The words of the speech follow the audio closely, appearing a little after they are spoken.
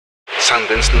St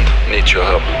Vincent needs your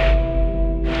help.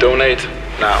 Donate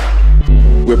now.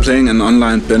 We're playing an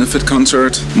online benefit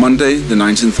concert Monday, the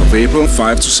 19th of April,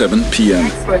 5 to 7 p.m.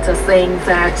 Experts are saying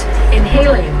that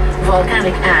inhaling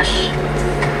volcanic ash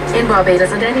in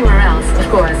Barbados and anywhere else,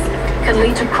 of course, can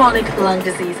lead to chronic lung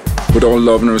disease. With all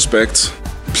love and respect,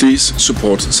 please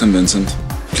support St Vincent.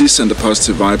 Please send a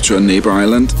positive vibe to our neighbor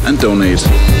island and donate.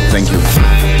 Thank you.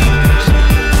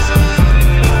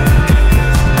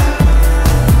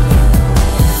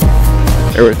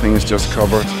 Everything is just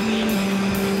covered.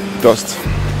 Dust.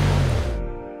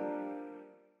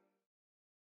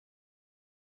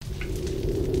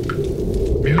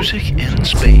 Music in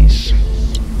space.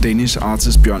 Danish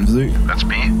artist Bjorn, That's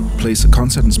me. plays a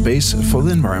concert in space for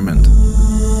the environment,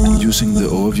 using the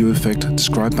overview effect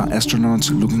described by astronauts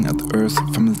looking at the Earth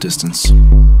from a distance.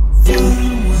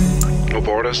 No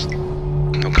borders,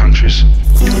 no countries.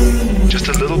 Just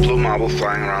a little blue marble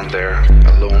flying around there,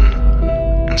 alone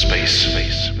in space.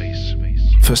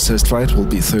 First test flight will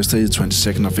be Thursday, the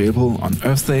 22nd of April on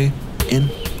Earthday in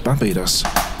Barbados.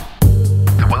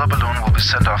 The weather balloon will be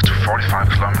sent off to 45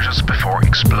 kilometers before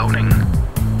exploding.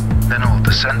 Then it will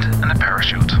descend in a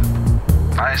parachute.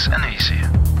 Nice and easy.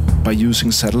 By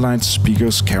using satellites,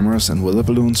 speakers, cameras and weather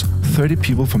balloons, 30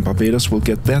 people from Barbados will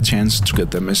get their chance to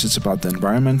get their message about the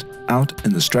environment out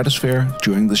in the stratosphere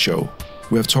during the show.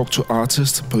 We have talked to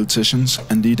artists, politicians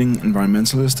and leading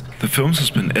environmentalists. The film has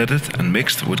been edited and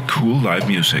mixed with cool live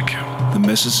music. The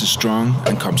message is strong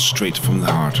and comes straight from the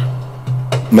heart.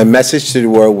 My message to the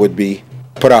world would be,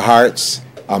 put our hearts,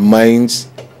 our minds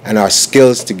and our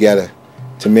skills together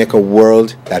to make a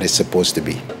world that is supposed to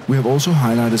be. We have also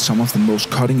highlighted some of the most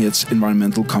cutting-edge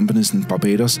environmental companies in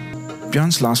Barbados.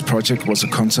 Bjorn's last project was a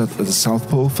concert at the South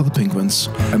Pole for the penguins,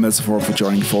 a metaphor for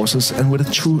joining forces and with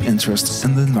a true interest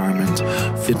in the environment.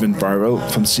 It went viral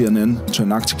from CNN to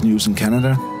an Arctic News in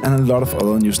Canada and a lot of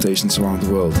other news stations around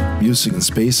the world. Music in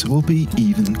space will be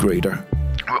even greater.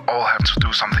 We all have to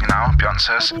do something now, Bjorn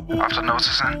says, after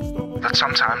noticing that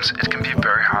sometimes it can be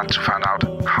very hard to find out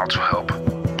how to help.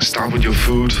 Start with your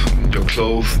food, your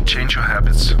clothes, change your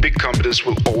habits. Big companies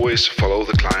will always follow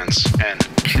the clients. And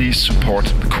please support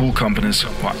the cool companies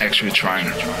who are actually trying,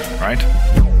 right?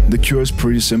 The cure is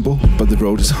pretty simple, but the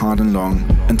road is hard and long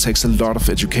and takes a lot of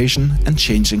education and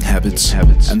changing habits.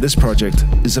 And this project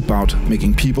is about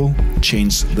making people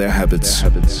change their habits.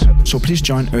 So please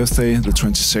join Earthday the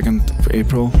 22nd of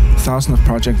April. Thousands of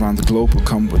projects around the globe will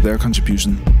come with their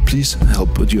contribution. Please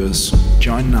help with yours.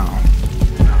 Join now.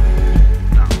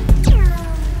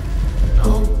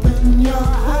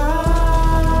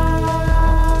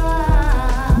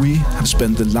 We have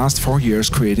spent the last 4 years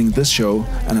creating this show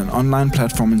and an online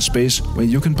platform in space where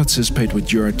you can participate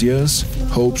with your ideas,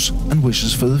 hopes and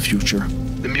wishes for the future.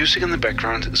 The music in the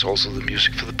background is also the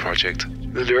music for the project.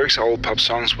 The lyrics are all pop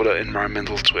songs with an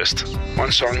environmental twist.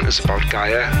 One song is about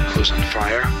Gaia, who's on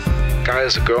fire. Gaia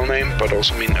is a girl name, but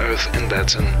also means Earth in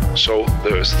Latin, so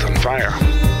the Earth is on fire.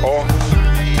 Or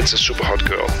it's a super hot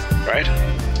girl, right?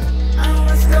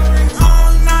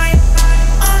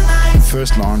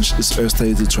 First launch is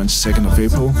Thursday the 22nd of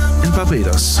April in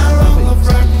Barbados.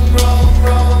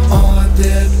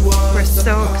 We're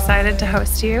so excited to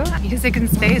host you. Music in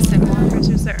space and more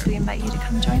producers. We invite you to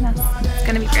come join us. It's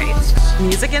going to be great.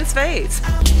 Music in space.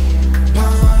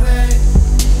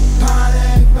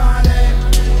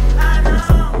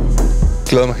 Jeg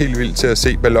glæder mig helt vildt til at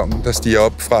se ballonen, der stiger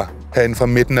op herinde fra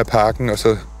midten af parken, og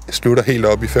så slutter helt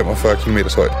op i 45 km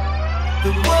højde.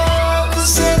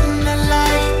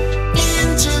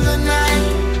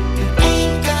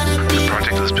 The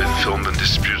project has been filmed and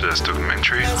distributed as a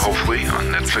documentary, hopefully on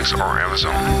Netflix or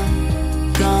Amazon.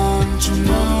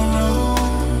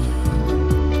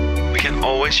 We can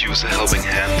always use a helping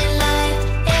hand,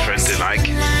 a friend they like,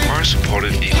 or a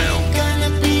supportive email.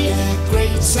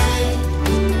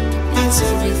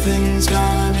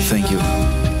 Thank you.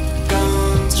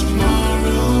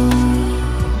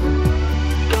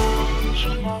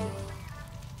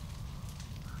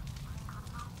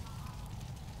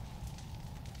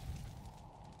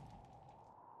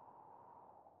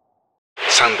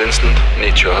 St Vincent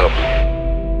needs your help.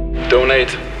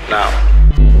 Donate now.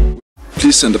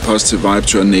 Please send a positive vibe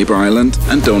to our neighbor island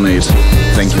and donate.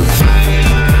 Thank you.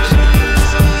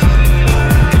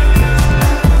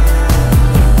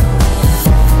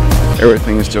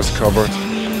 Everything is just covered.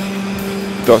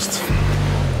 Dust.